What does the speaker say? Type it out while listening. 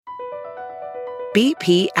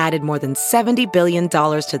BP added more than $70 billion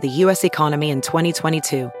to the U.S. economy in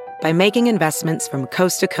 2022 by making investments from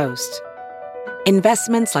coast to coast.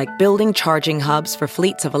 Investments like building charging hubs for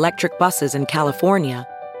fleets of electric buses in California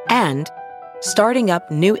and starting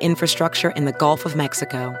up new infrastructure in the Gulf of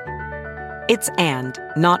Mexico. It's and,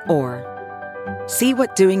 not or. See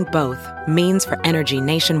what doing both means for energy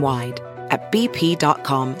nationwide at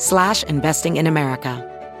bp.com/investing in America.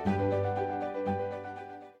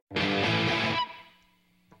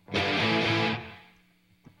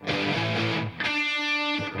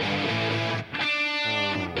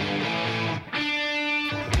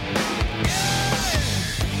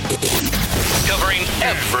 Covering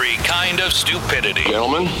every kind of stupidity.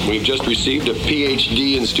 Gentlemen, we've just received a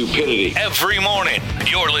PhD in stupidity. Every morning,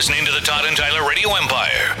 you're listening to the Todd and Tyler Radio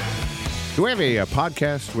Empire. Do we have a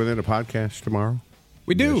podcast within a podcast tomorrow?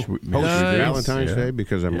 We do. Yes, Valentine's Day,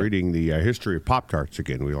 because I'm reading the history of Pop-Tarts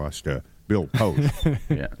again. We lost Bill Post.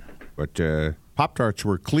 But Pop-Tarts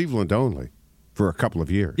were Cleveland only for a couple of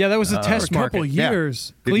years. Yeah, that was the test market. A couple of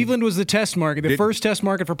years. Yeah. Cleveland was the test market, the first test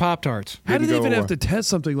market for Pop-Tarts. How did they even have to test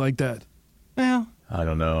something like that? Well, I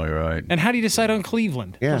don't know. You're right. and how do you decide on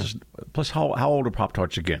Cleveland? Yeah. Plus how old are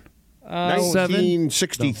Pop-Tarts again?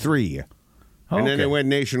 1963. Oh, and then okay. they went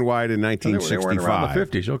nationwide in They 1965. were around the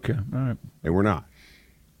 50s. Okay. All right. They were not.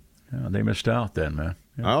 Yeah, they missed out then, man.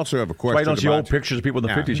 Yeah. I also have a That's why question you don't see about old pictures of people in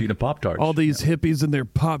the 50s eating Pop-Tarts. All these hippies and their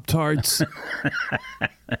Pop-Tarts.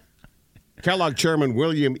 Kellogg Chairman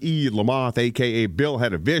William E. Lamothe, a.k.a. Bill,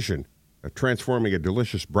 had a vision of transforming a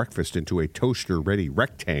delicious breakfast into a toaster-ready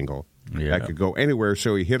rectangle that could go anywhere.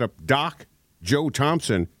 So he hit up Doc Joe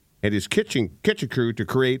Thompson and his kitchen crew to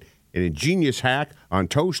create an ingenious hack on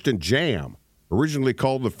toast and jam, originally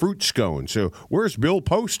called the fruit scone. So where's Bill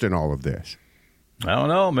Post in all of this? I don't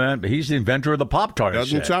know, man. But he's the inventor of the Pop-Tart.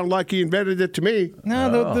 Doesn't sound like he invented it to me.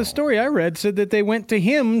 No, the story I read said that they went to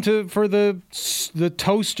him for the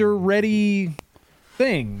toaster ready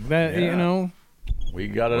thing. That you know. We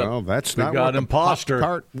got it. Well, that's we not got what the imposter.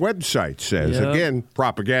 Pop-Tart website says. Yeah. Again,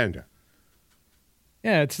 propaganda.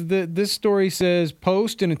 Yeah, this story says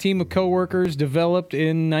Post and a team of coworkers developed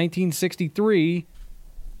in 1963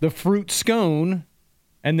 the fruit scone,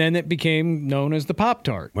 and then it became known as the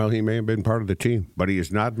Pop-Tart. Well, he may have been part of the team, but he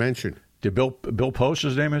is not mentioned. Did Bill Post,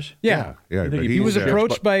 his name is? Yeah. But He was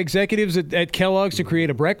approached by executives at Kellogg's to create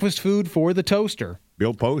a breakfast food for the toaster.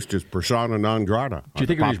 Bill Post is persona non grata. Do you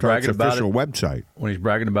think on when he's Pop-Tart's bragging about official it, website? When he's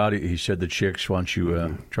bragging about it, he said the chicks, why don't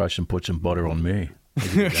you put some butter on me?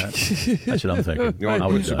 That's what I'm thinking. You wanna I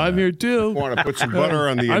put would- some- I'm here too. Want to put some butter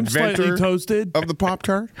on the I'm slightly inventor toasted. of the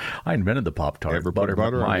Pop-Tart? I invented the Pop-Tart. Ever put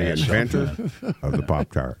butter my on the ass off, inventor man. of the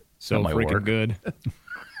Pop-Tart? So might freaking work. good.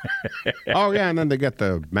 Oh, yeah, and then they got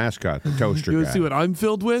the mascot, the toaster You want guy. to see what I'm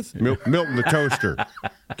filled with? Milton the Toaster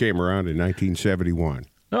came around in 1971.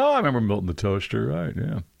 Oh, I remember Milton the Toaster, right?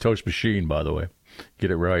 Yeah. Toast machine, by the way. Get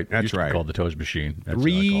it right. That's Used to be right. called the Toast machine. That's what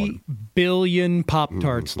I called 3 billion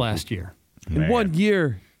Pop-Tarts last year. In 1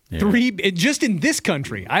 year. Just in this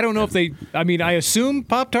country. I don't know if they, I assume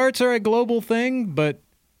Pop-Tarts are a global thing, but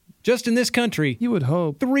just in this country, You would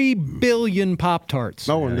hope. 3 billion Pop-Tarts.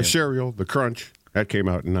 Oh, and the cereal, the Crunch, that came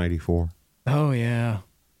out in 94. Oh, yeah.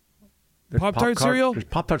 Pop-Tart cereal? There's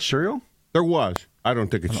Pop-Tart cereal? There was. I don't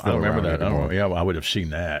think it's I still don't remember around that. I anymore. don't. Yeah, well, I would have seen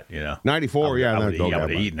that. You know, 94, yeah, I that would don't have have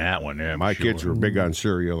much. eaten that one. Yeah, My sure. kids were big on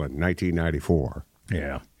cereal in 1994.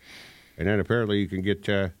 Yeah. And then apparently you can get,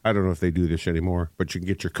 I don't know if they do this anymore, but you can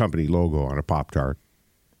get your company logo on a Pop-Tart.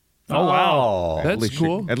 Oh wow, That's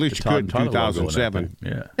cool. At least The you could in Todd logo on that 2007. thing.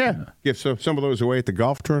 Yeah. Yeah. Give some of those away at the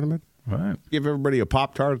golf tournament. Right. Give everybody a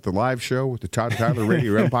Pop-Tart at the live show with the Todd Tyler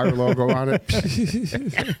Radio Empire logo on it.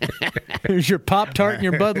 Here's your Pop-Tart and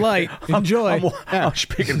your Bud Light. Enjoy. I'm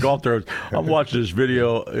speaking of golf terms, I'm watching this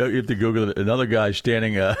video. You have to Google it. Another guy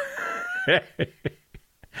standing.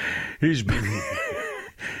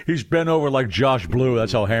 He's bent over like Josh Blue.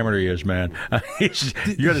 That's how hammered he is, man. You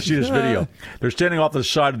got to see this video. They're standing off the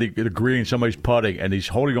side of the green. Somebody's putting, and he's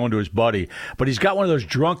holding on to his buddy. But he's got one of those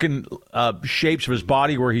drunken shapes of his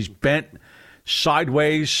body where he's bent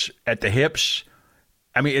sideways at the hips.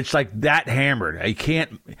 I mean, it's like that hammered. He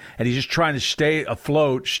can't, and he's just trying to stay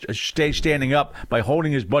afloat, stay standing up by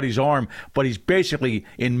holding his buddy's arm. But he's basically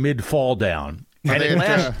in mid fall down, and it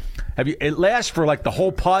lasts. It lasts for like the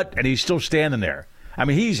whole putt, and he's still standing there. I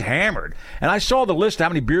mean, he's hammered. And I saw the list of how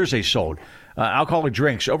many beers they sold. Alcoholic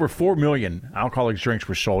drinks. Over 4 million alcoholic drinks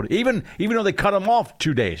were sold, even though they cut them off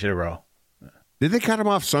 2 days in a row. Did they cut him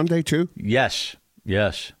off Sunday, too? Yes.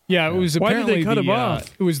 Yes. Yeah, it was Why did apparently they cut him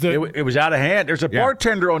off? It was the It was out of hand. There's a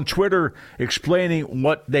bartender on Twitter explaining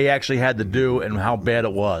what they actually had to do and how bad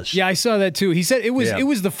it was. Yeah, I saw that too. He said it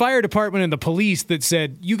was the fire department and the police that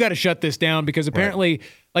said you got to shut this down because apparently,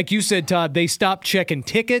 like you said, Todd, they stopped checking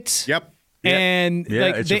tickets. Yep. And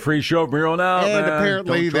it's a free show from here on out. And man.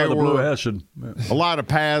 apparently Don't try there the Blue were Hessen. a lot of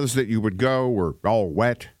paths that you would go were all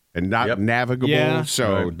wet and not navigable. Yeah.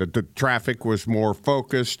 So the traffic was more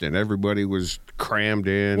focused and everybody was crammed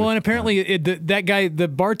in. Well, and apparently that guy, the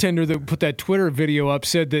bartender that put that Twitter video up,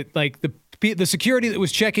 said that like the security that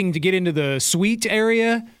was checking to get into the suite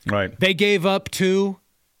area, Right. they gave up too.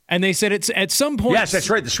 And they said it's at some point. Yes, that's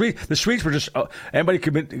right. The suites were just anybody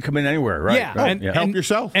could come in anywhere, right? Yeah, Right. help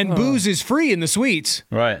yourself. And booze is free in the suites,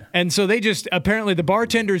 Right. And so they just apparently the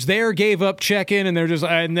bartenders there gave up check-in, and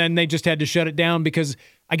then they just had to shut it down because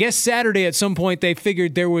I guess Saturday at some point they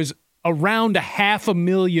figured there was around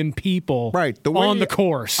 500,000 people on the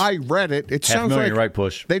course. I read it. It sounds 500,000, like right,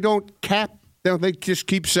 Puss? they don't cap. They just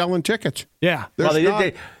keep selling tickets. Yeah. Well,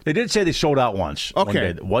 There's they did say they sold out once.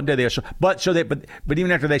 Okay. One day they sold, but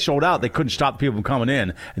even after they sold out, they couldn't stop people from coming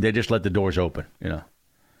in, and they just let the doors open.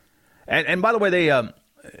 And by the way,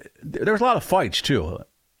 there was a lot of fights too.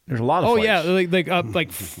 There's a lot of fights. Yeah,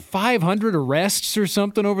 like 500 arrests or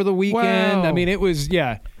something over the weekend. Wow. I mean, it was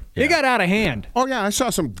they got out of hand. Oh yeah, I saw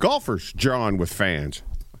some golfers jawing with fans,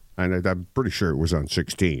 and I'm pretty sure it was on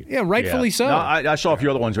 16. Yeah, rightfully so. No, I saw a few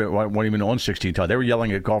other ones that weren't even on 16. They were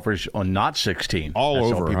yelling at golfers on not 16. All I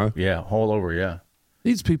saw over, people, huh? Yeah, all over. Yeah.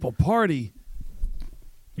 These people party.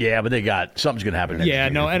 Yeah, but something's going to happen next year. Yeah,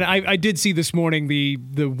 no, and I did see this morning the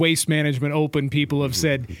Waste Management Open people have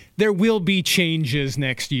said there will be changes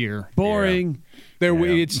next year. Boring.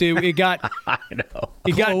 It got I know.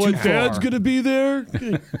 it got too and Dad's far. going to be there?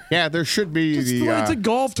 Yeah, there should be It's a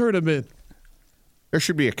golf tournament. there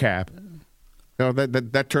should be a cap. No,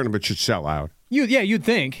 that tournament should sell out. You'd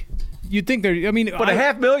think there. I mean, But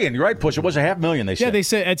 500,000, you're right, Push. It was 500,000, they said. Yeah, they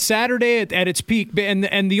said at Saturday at its peak,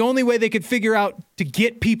 and the only way they could figure out to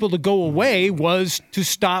get people to go away was to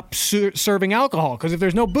stop serving alcohol. Because if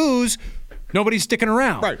there's no booze, nobody's sticking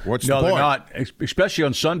around. Right. What's No, the they're point? not, especially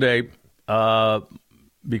on Sunday,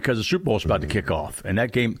 because the Super Bowl's about to kick off. And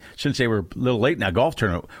that game, since they were a little late in that golf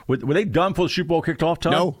tournament, were they done before the Super Bowl kicked off,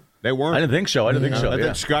 Tom? No, they weren't. I didn't think so. I yeah.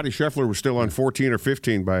 think Scotty Scheffler was still on 14 or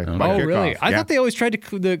 15 by Oh, kickoff. really? I Yeah. thought they always tried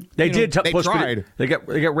to. They did. They Plus, tried. They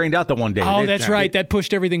got rained out the one day. Oh, They- that's right. That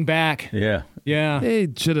pushed everything back. Yeah. Yeah. They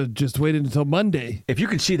should have just waited until Monday. If you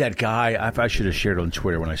can see that guy, I should have shared it on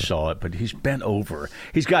Twitter when I saw it, but he's bent over.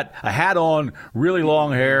 He's got a hat on, really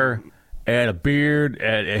long hair, and a beard,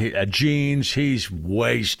 and jeans. He's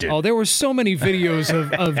wasted. Oh, there were so many videos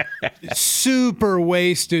of super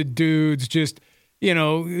wasted dudes just,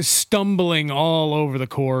 stumbling all over the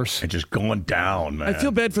course. And just going down, man. I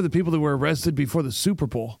feel bad for the people that were arrested before the Super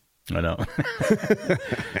Bowl. I know.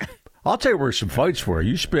 I'll tell you where some fights were.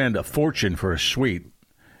 You spend a fortune for a suite,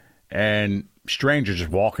 and strangers just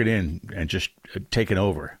walking in and just taking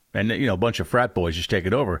over. And, a bunch of frat boys just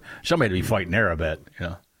taking over. Somebody had to be fighting there, I bet.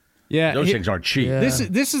 Yeah. Those things aren't cheap. Yeah.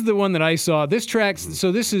 This is the one that I saw. This tracks.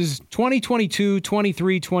 So this is 2022,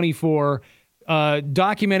 23, 24,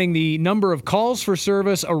 documenting the number of calls for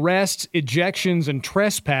service, arrests, ejections, and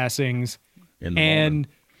trespassings. In the And morning.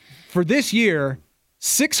 for this year,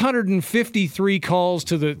 653 calls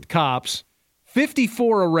to the cops,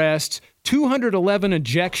 54 arrests, 211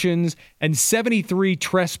 ejections, and 73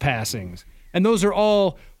 trespassings. And those are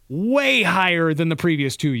all way higher than the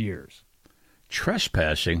previous 2 years.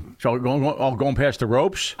 Trespassing? So all going past the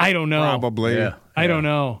ropes? I don't know. Probably. Yeah. I don't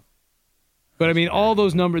know. But I mean, all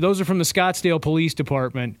those numbers, those are from the Scottsdale Police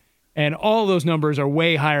Department, and all those numbers are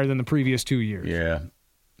way higher than the previous 2 years. Yeah.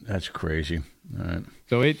 That's crazy. All right.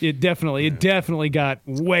 So it definitely got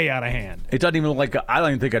way out of hand. It doesn't even look like, I don't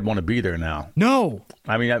even think I'd want to be there now. No.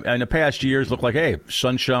 I mean, in the past years, looked like, hey,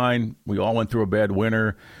 sunshine. We all went through a bad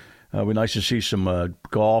winter. It'd be nice to see some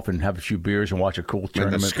golf and have a few beers and watch a cool And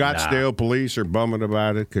tournament. the Scottsdale police are bumming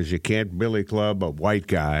about it because you can't billy club a white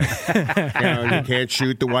guy. You can't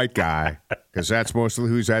shoot the white guy because that's mostly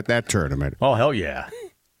who's at that tournament. Oh, hell yeah.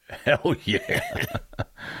 Hell yeah.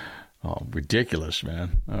 Oh, ridiculous,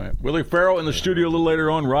 man. All right. Willie Farrell in the studio a little later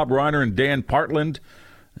on. Rob Reiner and Dan Partland.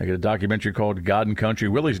 They got a documentary called God and Country.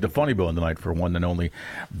 Willie's the funny bone tonight for one and only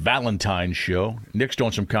Valentine's show. Nick's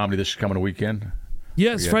doing some comedy this coming weekend.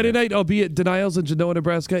 Yes, Friday night I'll be at Denials in Genoa,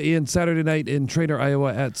 Nebraska, and Saturday night in Trainer,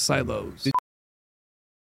 Iowa at Silos.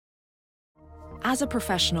 As a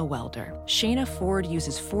professional welder, Shayna Ford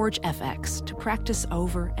uses Forge FX to practice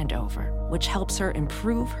over and over, which helps her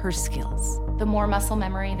improve her skills. The more muscle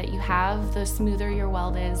memory that you have, the smoother your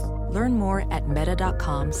weld is. Learn more at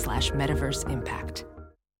meta.com/metaverse impact.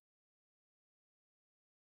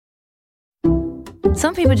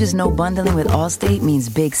 Some people just know bundling with Allstate means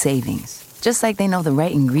big savings. Just like they know the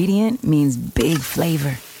right ingredient means big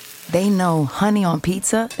flavor. They know honey on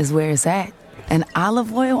pizza is where it's at. And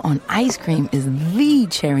olive oil on ice cream is the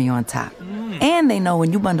cherry on top. And they know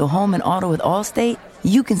when you bundle home and auto with Allstate,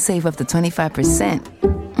 you can save up to 25%.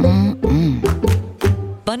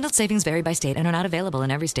 Bundled savings vary by state and are not available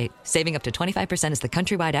in every state. Saving up to 25% is the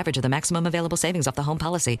countrywide average of the maximum available savings off the home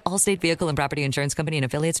policy. Allstate Vehicle and Property Insurance Company and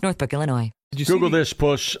Affiliates, Northbrook, Illinois. Google this,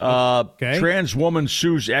 Puss. Trans woman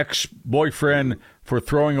sues ex-boyfriend for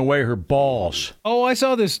throwing away her balls. Oh, I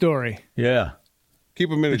saw this story. Yeah.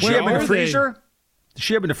 Keep them in a Did she have in the freezer? Did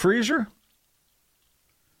she have in the freezer?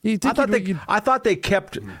 I thought they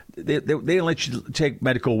kept. They didn't let you take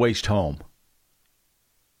medical waste home.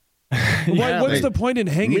 What's the point in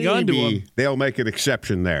hanging on to them? They'll make an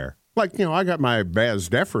exception there. Like, I got my Baz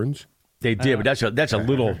deferens. They did, but that's a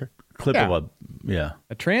little clip of a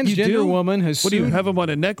A transgender woman has What sued. do you have them on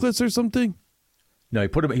a necklace or something? No, he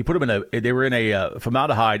put them in a. They were in a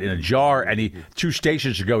formaldehyde in a jar, and 2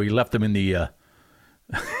 stations ago he left them in the.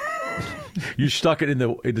 You stuck it in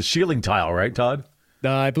the ceiling tile, right, Todd?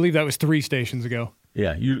 I believe that was 3 stations ago.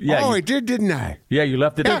 Yeah, I did, didn't I? Yeah, you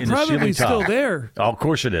left it in the ceiling tile. Still there. Oh, of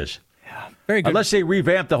course it is. Yeah, very good. Unless they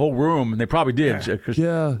revamped the whole room, and they probably did.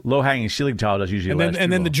 Yeah. Low-hanging ceiling tile does usually last. And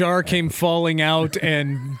then the jar came falling out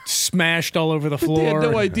and smashed all over the floor. They had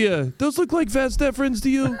no idea. Those look like Vas deferens to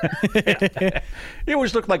you? It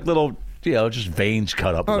always looked like little, just veins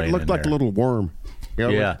cut up. It looked like a little worm.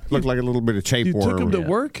 Looked like a little bit of tapeworm. You took them to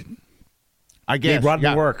work? I guess. They brought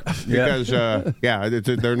them to work. Because,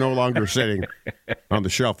 they're no longer sitting on the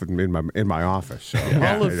shelf in my office. So,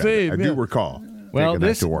 Hall of Fame. I do recall. Well,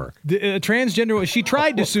 this to work. The transgender. She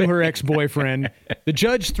tried to sue her ex-boyfriend. The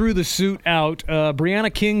judge threw the suit out.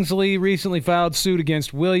 Brianna Kingsley recently filed suit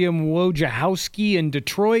against William Wojciechowski in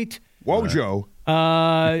Detroit. Wojo.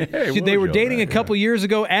 They were dating a couple years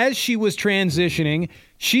ago. As she was transitioning,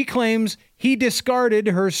 she claims he discarded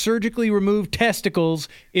her surgically removed testicles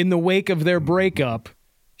in the wake of their breakup.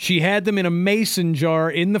 She had them in a mason jar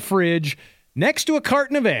in the fridge next to a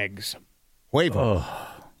carton of eggs. Huevo.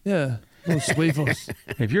 Yeah. Those huevos.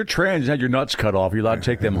 If you're trans and had your nuts cut off, you're allowed to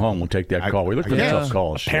take them home. We'll take that call. We look for the tough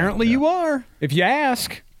calls. Apparently you are, if you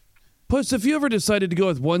ask. Puss, if you ever decided to go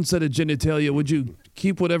with one set of genitalia, would you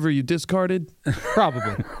keep whatever you discarded?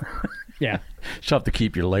 Probably. Yeah. Just have to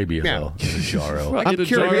keep your labia, though. Jaro. I'm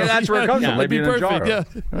curious. Yeah, that's where it comes from. That'd be Labia and perfect,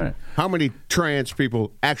 Jaro. yeah. Right. How many trans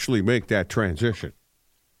people actually make that transition?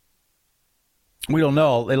 We don't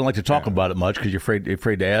know. They don't like to talk about it much because you're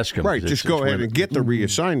afraid to ask them. Right. Just go ahead and get the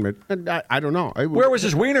reassignment. And I don't know. Where was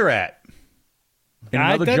his wiener at? In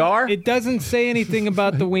another jar? It doesn't say anything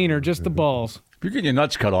about the wiener, just the balls. If you're getting your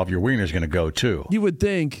nuts cut off, your wiener's going to go too. You would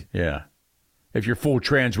think. Yeah. If you're full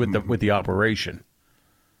trans with the operation.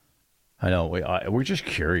 I know. We're just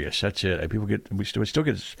curious. That's it. We still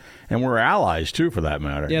get, and we're allies too, for that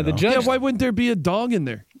matter. Yeah. The judge. Yeah, why wouldn't there be a dog in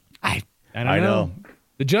there? I don't know.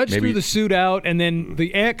 The judge threw the suit out, and then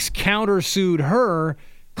the ex countersued her,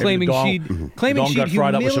 claiming she'd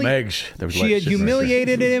fried up with some eggs. She had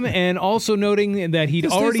humiliated him, and also noting that he'd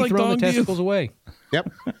already thrown the testicles away.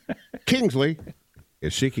 Yep. Kingsley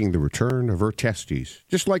is seeking the return of her testes,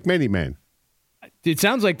 just like many men. It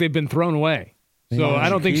sounds like they've been thrown away, so I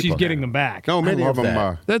don't think she's getting them back. No, many of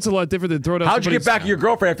them. That's a lot different than throwing out. How'd you get back at your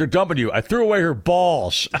girlfriend after dumping you? I threw away her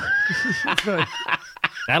balls.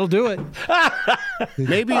 That'll do it.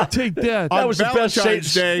 Maybe take that. That was Valentine's the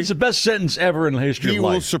best Day. It's the best sentence ever in the history He of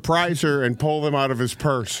life. will surprise her and pull them out of his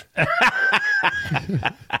purse.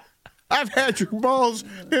 I've had your balls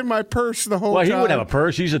in my purse the whole time. Well, he wouldn't have a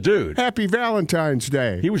purse. He's a dude. Happy Valentine's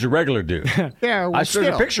Day. He was a regular dude. Yeah, well, There's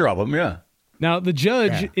a picture of him, yeah. Now, the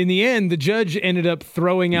judge, in the end, ended up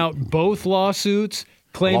throwing out both lawsuits,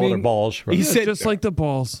 claiming all their balls. Right? He said, just like the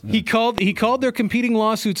balls. He called their competing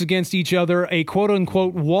lawsuits against each other a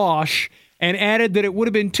quote-unquote wash, and added that it would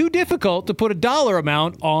have been too difficult to put a dollar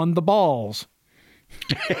amount on the balls.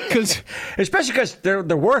 Especially because they're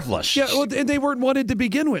worthless. Yeah, well, and they weren't wanted to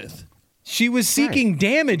begin with. She was seeking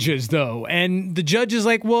damages, though, and the judge is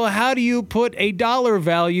like, well, how do you put a dollar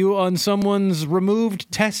value on someone's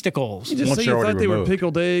removed testicles? You just say you thought they were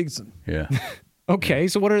pickled eggs. Yeah. Okay,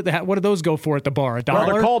 so what do those go for at the bar? $1? Well,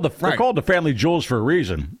 they're called the family jewels for a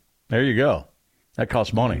reason. There you go. That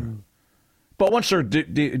costs money. But once they're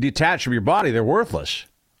detached from your body, they're worthless.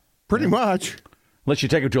 Pretty much. Unless you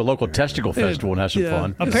take them to a local testicle festival and have some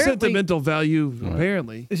fun. Apparently, sentimental value,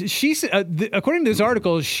 apparently. According to this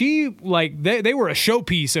article, she, like, they were a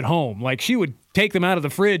showpiece at home. Like, she would take them out of the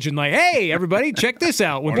fridge and, like, hey, everybody, check this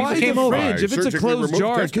out. When Why people came the over. fridge? If it's a closed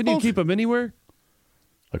jar, couldn't you keep them anywhere?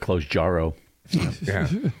 A closed jarro. Yeah.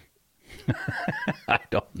 I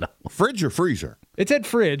don't know. Fridge or freezer? It said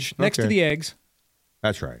fridge next to the eggs.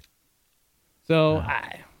 That's right. So,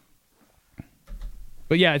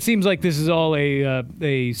 but yeah, it seems like this is all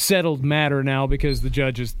a settled matter now because the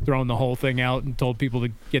judge has thrown the whole thing out and told people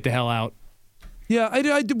to get the hell out. Yeah, I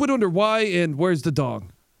would wonder why and where's the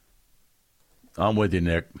dong? I'm with you,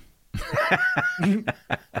 Nick.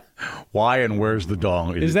 Why and where's the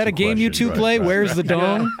dong? Is that a game you two play? Right. Where's the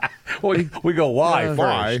dong? Well, we go why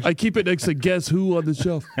first. I keep it next to Guess Who on the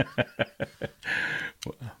shelf.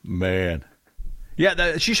 Man.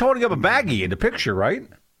 Yeah, she's holding up a baggie in the picture, right?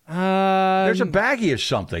 There's a baggie of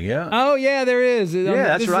something, yeah. Oh, yeah, there is. Yeah,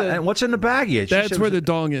 that's right. And what's in the baggie? That's where the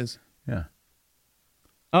dong is. Yeah.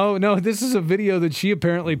 Oh, no, this is a video that she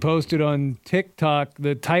apparently posted on TikTok.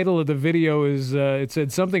 The title of the video is, it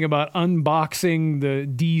said something about unboxing the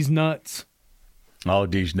D's nuts. Oh,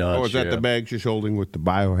 D's nuts. Oh, is that the bag she's holding with the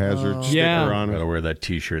biohazard sticker on it? I gotta wear that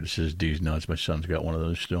T-shirt that says D's nuts. My son's got one of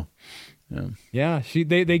those still. Yeah,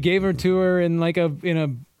 they gave her to her in like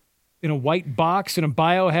in a white box in a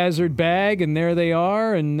biohazard bag, and there they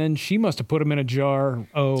are. And then she must have put them in a jar.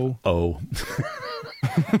 Oh,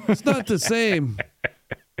 it's not the same.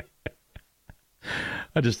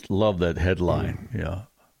 I just love that headline. Yeah,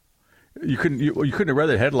 you couldn't have read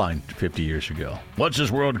that headline 50 years ago. What's this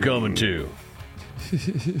world coming to?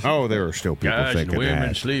 Oh, there are still people guys thinking and women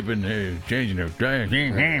that. sleeping, changing their day.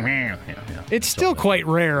 It's still quite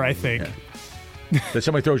rare, I think. Yeah. That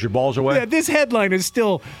somebody throws your balls away? Yeah, this headline is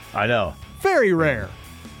still I know. very rare.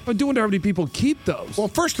 I do wonder how many people keep those. Well,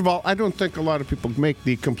 first of all, I don't think a lot of people make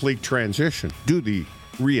the complete transition, do the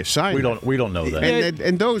reassignment. We don't know that.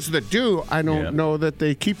 And those that do, I don't know that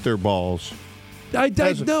they keep their balls.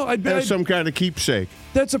 As some kind of keepsake.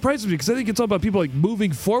 That surprises me because I think it's all about people like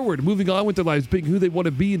moving forward, moving on with their lives, being who they want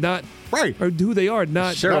to be, not right, or who they are,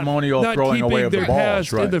 not ceremonial not throwing keeping away of their the balls,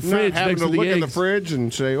 past right? in the fridge not having next to to the look eggs. in the fridge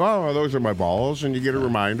and say, "Oh, those are my balls," and you get a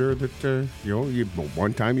reminder that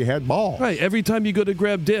one time you had balls. Right, every time you go to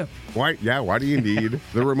grab dip. Why? Yeah, why do you need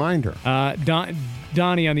the reminder?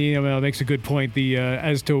 Donnie on the email makes a good point.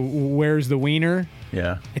 As to where's the wiener?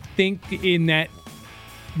 Yeah, I think in that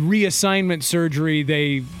reassignment surgery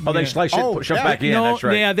they slice it, shove back in. That's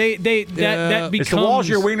right. Yeah, that becomes it's the walls of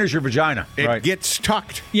your wiener's your vagina. It gets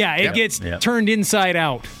tucked. Yeah, it gets turned inside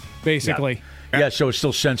out, basically. Yeah, so it's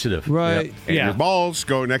still sensitive. Right. Yep. And your balls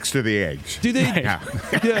go next to the eggs. Do they?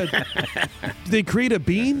 Do they create a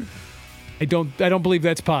bean? I don't believe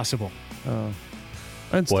that's possible.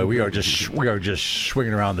 Boy, we are just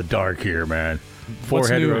swinging around the dark here, man. Four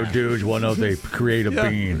hetero dudes want to know if they create a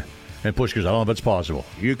bean. And Push goes, I don't know if it's possible.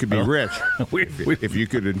 You could be rich if you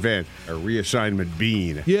could invent a reassignment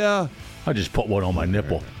bean. Yeah. I just put one on my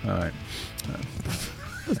nipple. All right.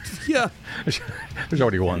 Yeah. There's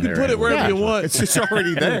already one there. Put it wherever you want. It's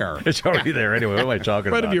already there. It's already there anyway. What am I talking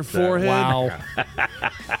about? Right of your forehead. Wow.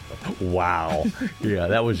 Wow. Yeah,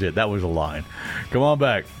 that was it. That was a line. Come on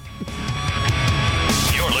back.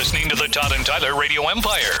 You're listening to the Todd and Tyler Radio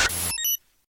Empire.